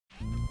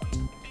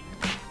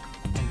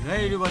Hello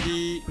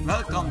everybody,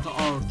 welcome to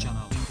our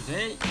channel.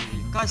 Today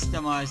we will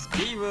customize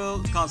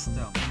Weevil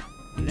Custom.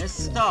 Let's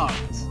start.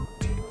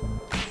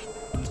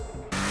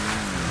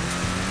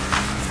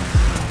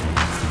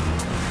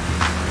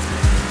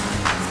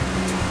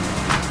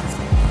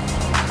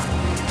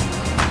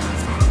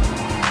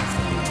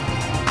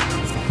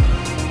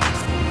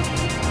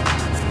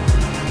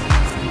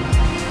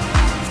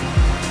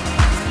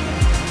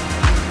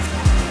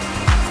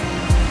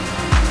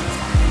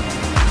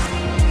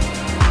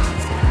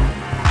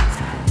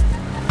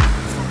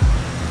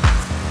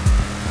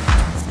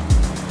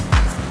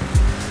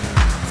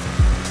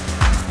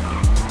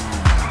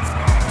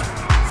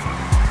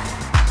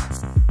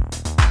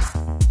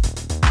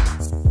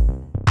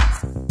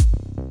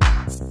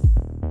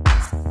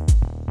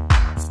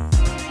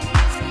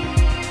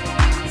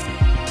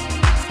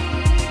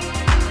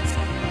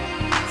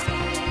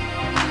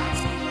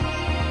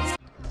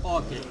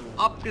 Okay,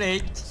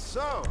 upgrade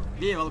So,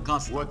 Weevil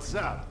Custom. what's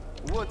up?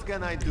 What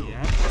can I do?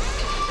 Yeah.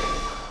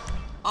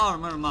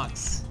 Armor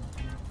max.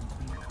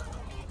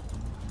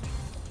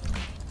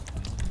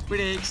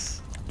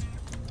 Brakes.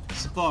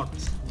 Sport.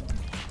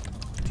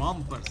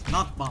 Bumpers,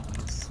 not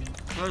bumpers.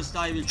 First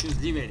I will choose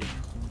livery.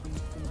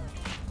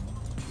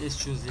 Let's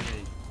choose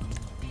livery.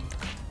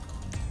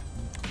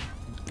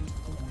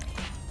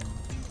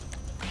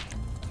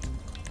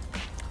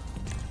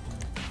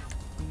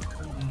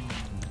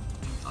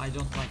 I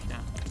don't like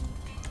that.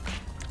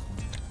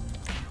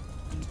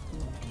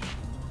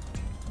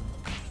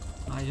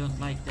 I don't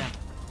like that.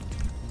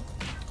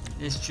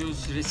 Let's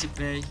choose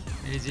respray.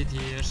 Where is it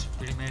here?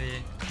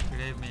 Primary,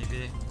 grave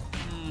maybe.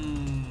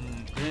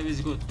 Grave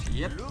is good.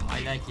 Yep, I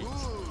like it.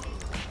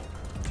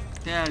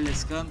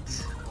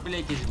 Pearlescent,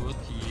 black is good.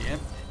 Yep.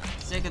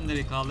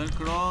 Secondary color,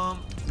 chrome.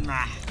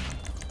 Nah.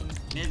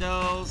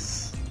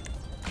 Medals.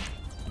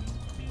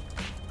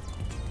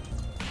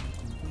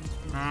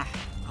 Nah,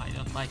 I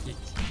don't like it.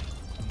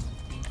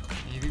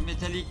 Maybe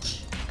metallic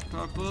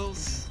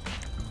purples.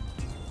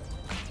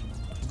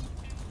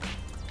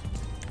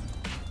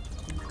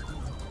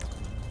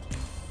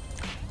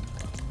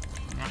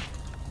 Nah.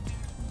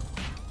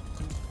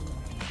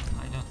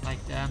 I don't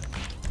like that.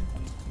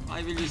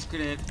 I will use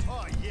grab.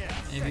 Oh yeah.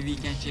 Maybe we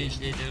can change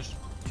later.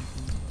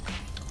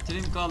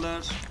 Trim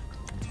color.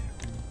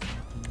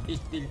 It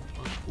will.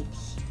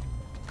 Oops.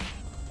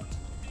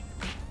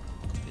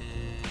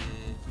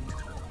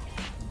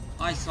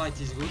 Ice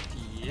white is good.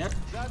 Yep.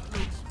 That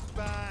looks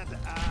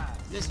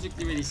badass. Let's look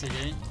liveries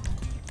again.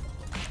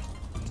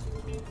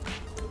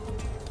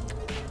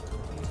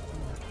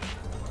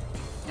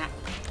 Nah.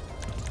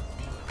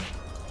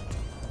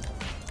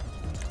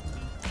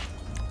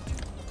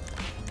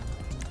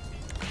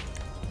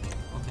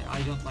 Okay,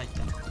 I don't like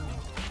them.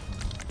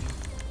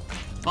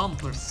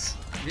 Bumpers.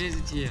 Where is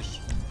it here?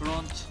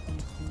 Front.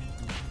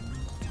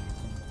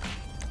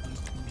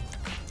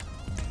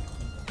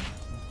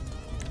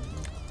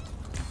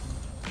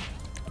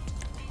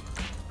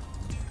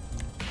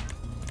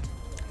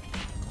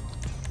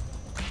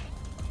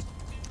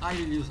 I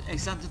will use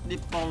accented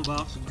lip ball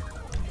bar.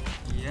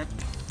 Yep.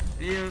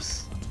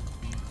 Rears.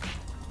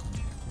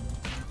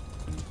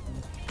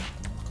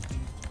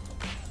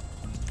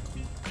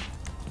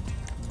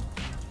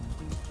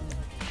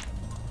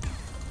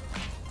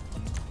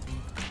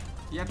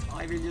 Yep,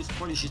 I will use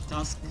polished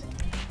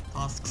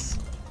tasks.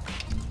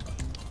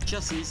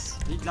 Chassis,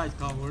 headlight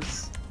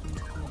covers.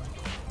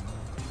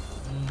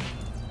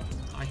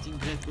 I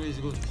think retro is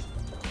good.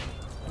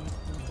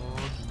 Or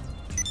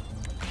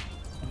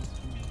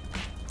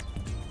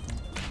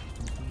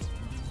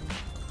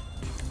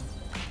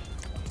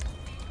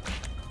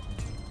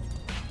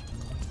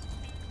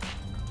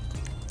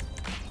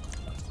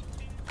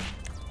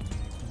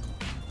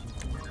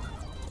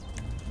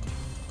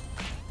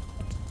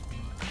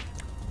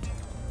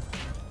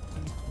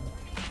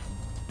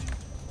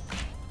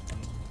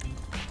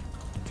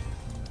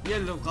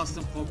yellow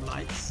custom fog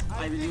lights.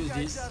 I will use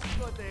this.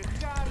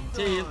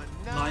 Tail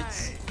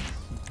lights.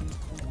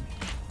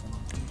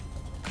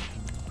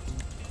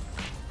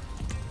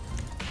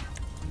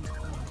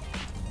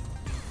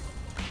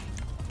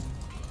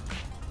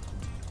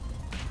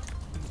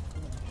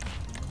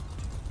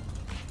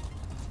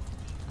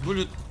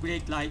 Bullet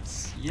brake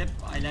lights. Yep,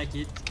 I like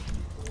it.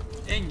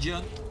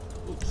 Engine.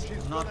 Oops,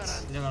 not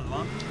level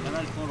 1.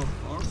 Level 4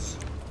 of course.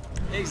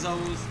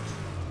 Exhaust.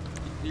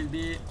 It will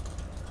be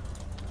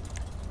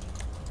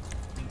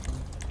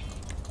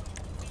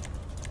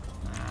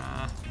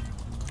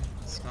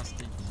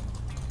disgusting.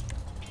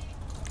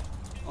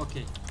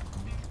 Okay,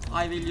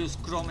 I will use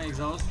chrome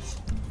exhaust.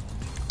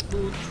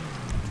 Hood.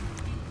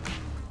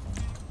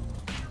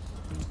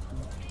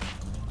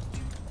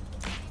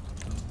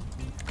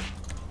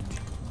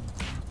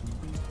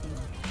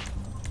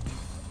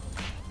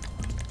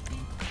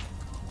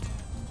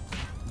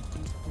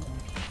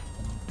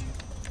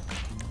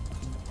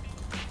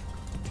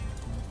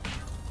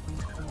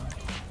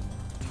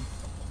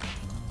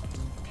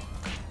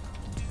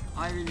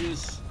 I will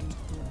use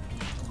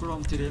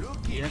chrome trim.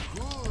 Yep.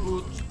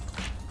 Good.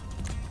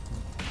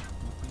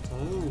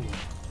 Oh.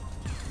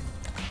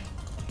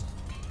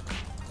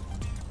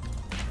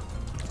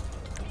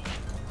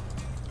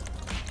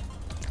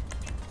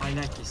 I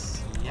like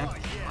this. Yep, Oh,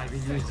 yeah, I will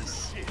use sexy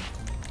this.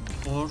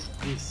 shit. Or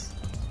this.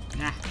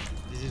 Nah,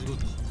 this is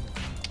good.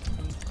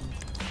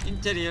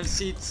 Interior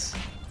seats.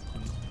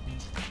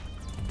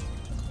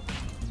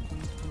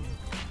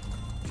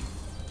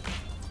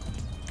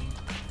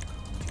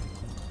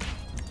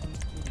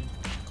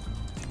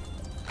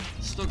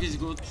 Stock is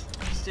good.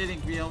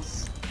 Steering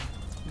wheels.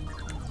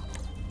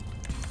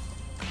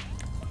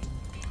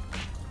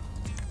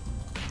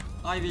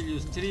 I will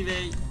use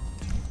three-way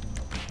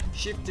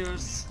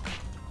shifters.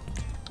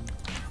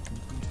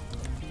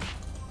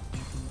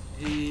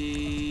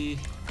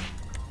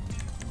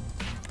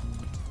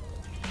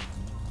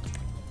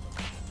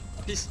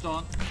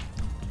 Piston.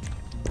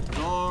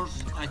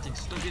 Doors. I think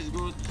stock is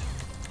good.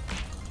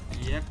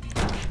 Yep.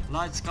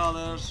 Lights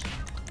color.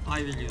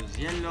 I will use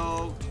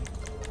yellow.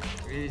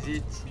 Where is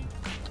it?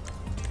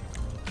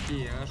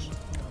 Here.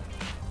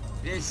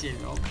 Race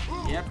yellow.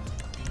 Yep.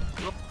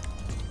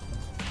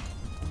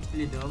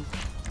 Little.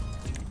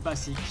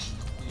 Basic.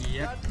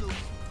 Yep. That looks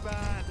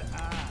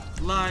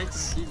badass.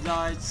 Lights.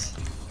 Headlights.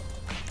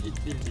 It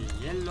will be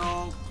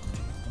yellow.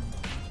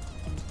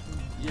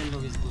 Yellow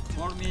is good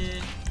for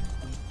me.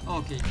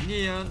 Okay,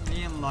 neon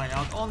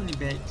layout, only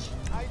beige.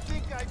 I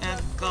think I And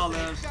just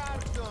color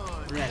got a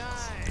carton. red.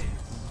 Nice.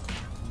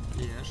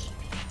 Here.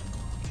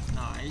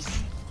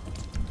 Nice.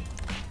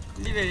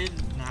 Livery,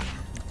 nah.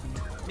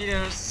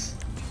 Mirrors.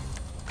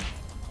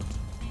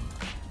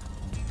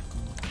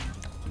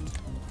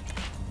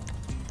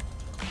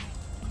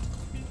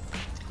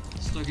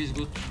 Stock is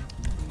good.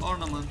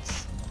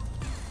 Ornaments.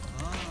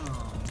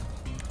 Ah.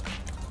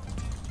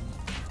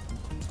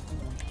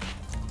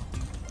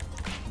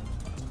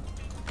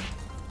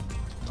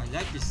 I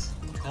like this.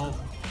 Oh.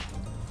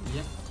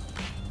 Yep.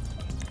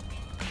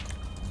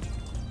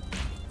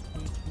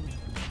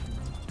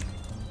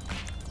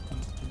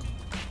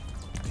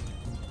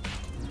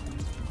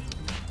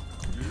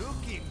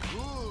 Looking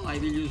good. I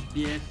will use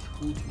BF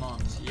hood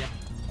mount. Yep.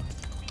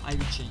 I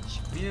will change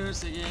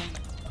mirrors again.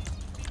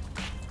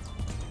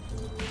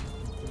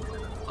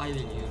 I will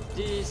use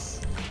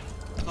this.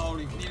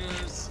 Towering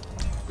mirrors.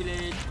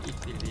 Plate.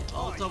 It will be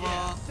Oh, Altava.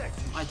 yeah,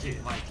 sexy I think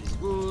shit. white is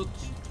good.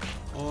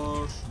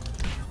 Or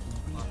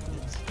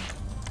market.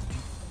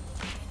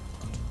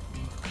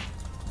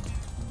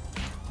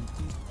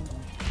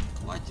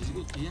 White is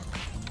good, yeah.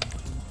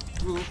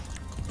 Roof.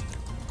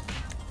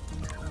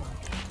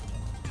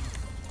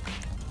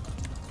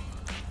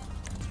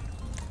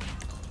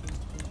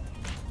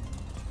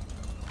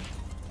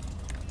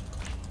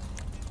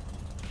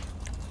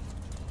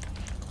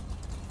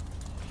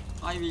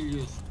 I will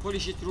use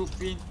polished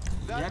roofing.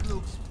 That Yep.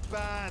 looks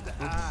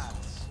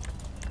badass.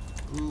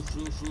 Roof.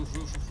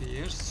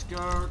 Here.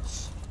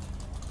 Skirts.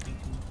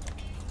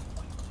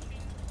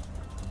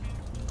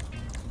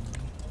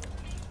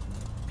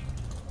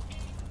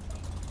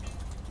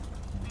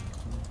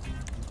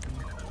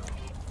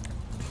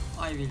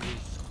 I will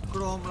use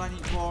chrome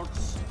running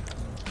boards.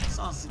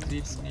 Sun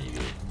strips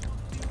maybe.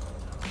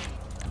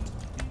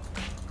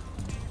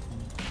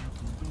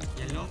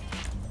 Yellow.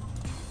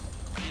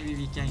 Maybe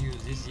we can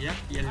use this. Yep,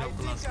 I yellow think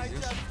glass I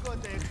scissors. just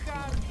got a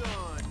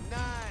carton.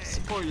 Nice.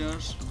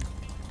 Spoilers.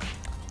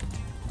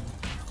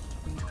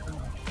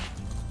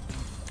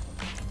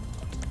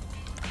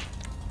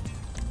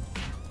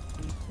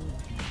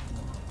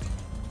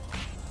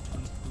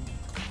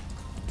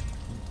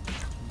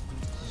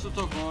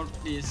 Stock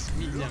is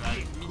mid-level.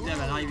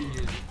 Mid-level I will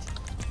use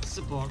it.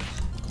 Sport.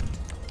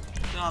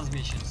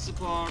 Transmission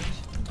sport.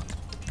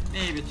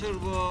 Maybe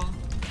turbo.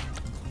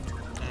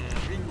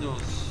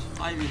 Windows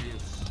I will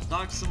use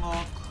dark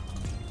smoke.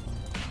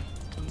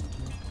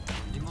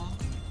 Limo.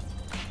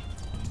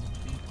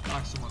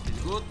 Dark smoke is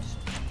good.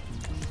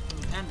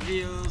 And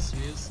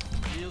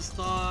wheels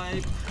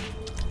type.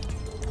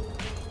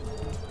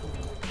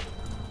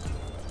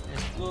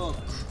 Let's look.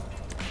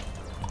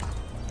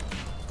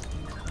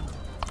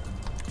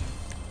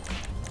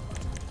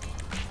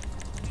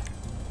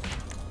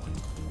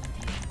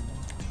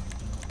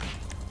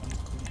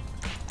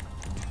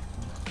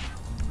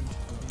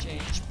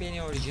 Change penny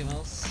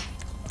originals.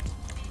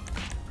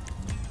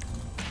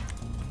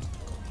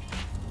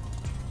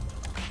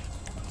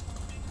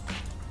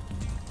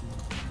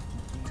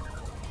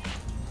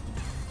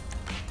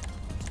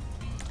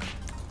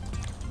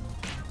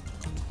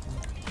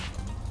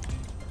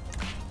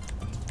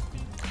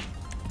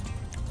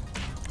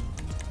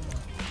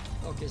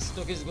 Okay,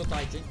 stock is good,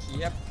 I think.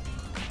 Yep.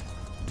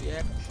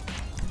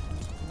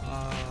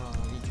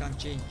 We can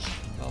change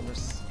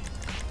colors.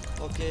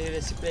 Okay,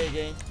 let's play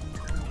again.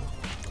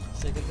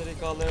 Secondary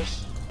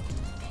colors.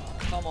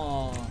 Come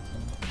on.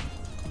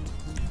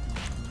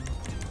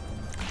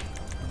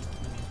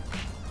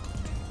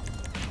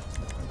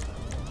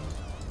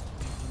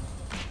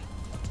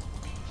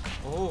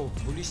 Oh,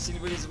 bluish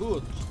silver is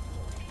good.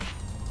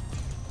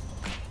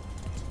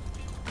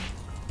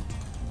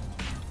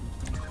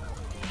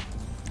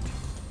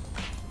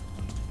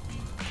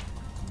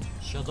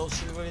 Shadow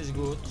silver is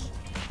good.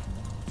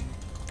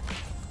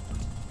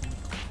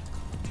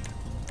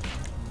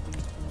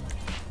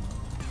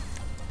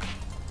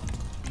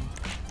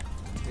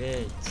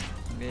 Wait.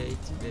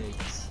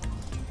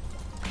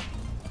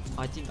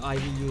 I think I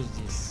will use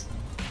this.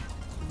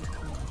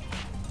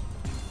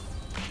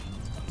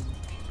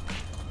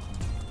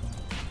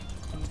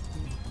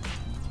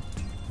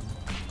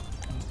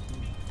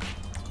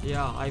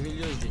 Yeah, I will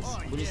use this.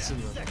 Oh, Blue yeah,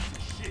 silver.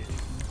 sexy shit.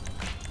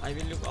 I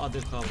will look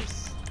other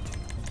colors.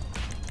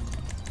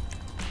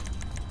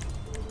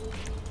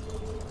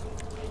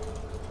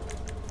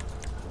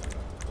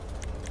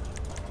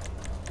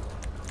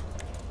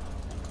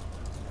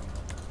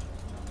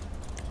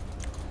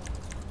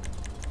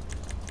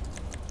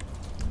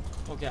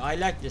 Okay, I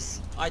like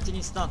this. I think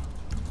it's done.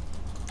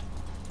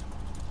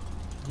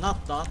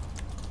 Not done.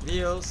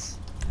 Wheels.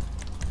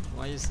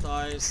 Wise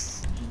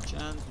tires.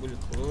 Enchant.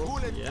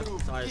 Bulletproof. Yep.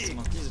 Bulletproof Tire kicks.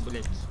 smoke is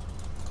black.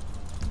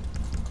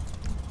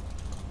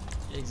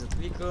 Exit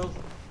vehicle.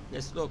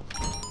 Let's look.